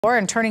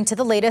And turning to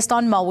the latest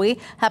on Maui,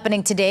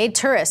 happening today,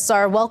 tourists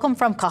are welcome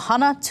from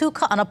Kahana to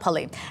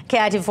Ka'anapali.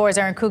 KITV4's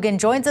Aaron Coogan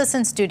joins us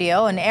in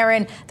studio. And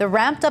Aaron, the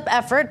ramped up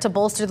effort to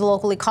bolster the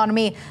local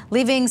economy,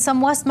 leaving some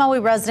West Maui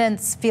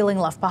residents feeling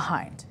left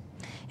behind.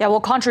 Yeah,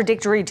 well,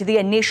 contradictory to the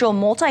initial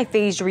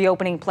multi-phased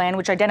reopening plan,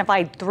 which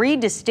identified 3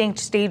 distinct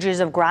stages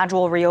of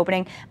gradual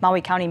reopening,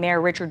 Maui County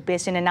Mayor Richard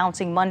Bissen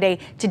announcing Monday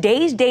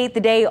today's date, the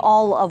day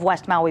all of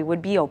West Maui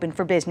would be open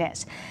for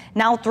business.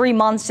 Now 3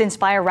 months since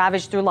fire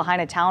ravaged through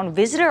Lahaina town,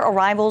 visitor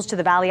arrivals to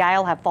the Valley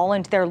Isle have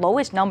fallen to their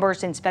lowest number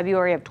since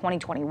February of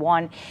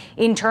 2021.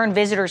 In turn,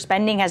 visitor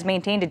spending has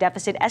maintained a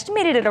deficit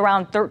estimated at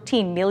around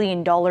 $13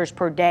 million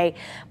per day.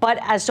 But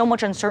as so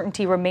much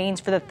uncertainty remains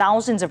for the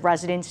thousands of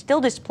residents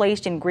still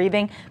displaced and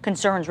grieving,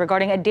 concerns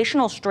regarding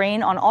additional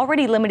strain on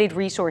already limited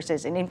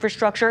resources and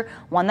infrastructure,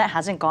 one that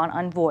hasn't gone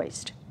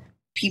unvoiced.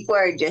 People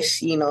are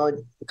just,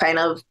 kind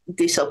of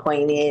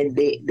disappointed.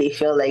 They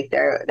feel like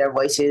their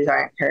voices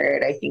aren't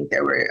heard. I think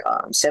there were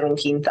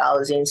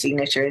 17,000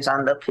 signatures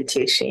on the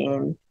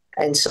petition.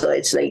 And so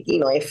it's like,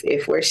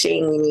 if we're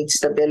saying we need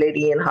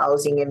stability in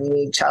housing and we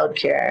need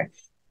childcare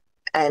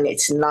and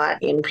it's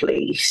not in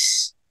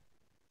place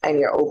and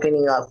you're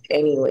opening up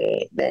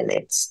anyway, then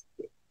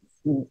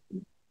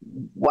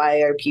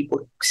why are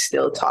people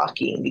still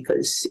talking?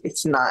 Because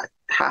it's not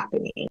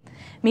happening.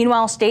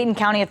 Meanwhile, state and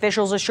county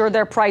officials assure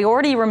their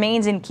priority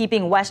remains in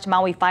keeping West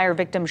Maui fire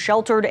victims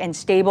sheltered and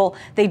stable.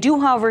 They do,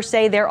 however,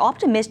 say they're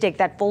optimistic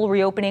that full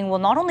reopening will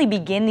not only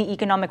begin the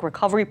economic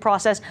recovery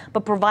process,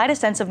 but provide a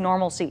sense of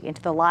normalcy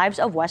into the lives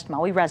of West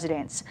Maui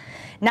residents.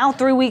 Now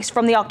 3 weeks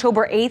from the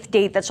October 8th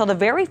date that saw the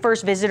very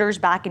first visitors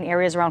back in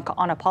areas around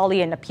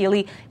Ka'anapali and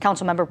Napili,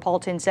 Councilmember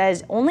Paulton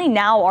says only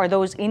now are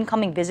those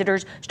incoming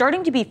visitors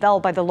starting to be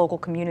felt by the local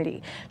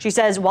community. She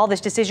says while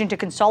this decision to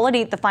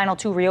consolidate the final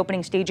 2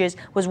 reopening stages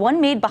was one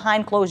made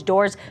behind closed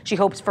doors, she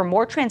hopes for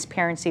more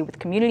transparency with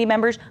community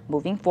members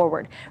moving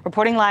forward.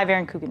 Reporting live,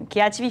 Aaron Coogan,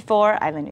 KITV4 Island News.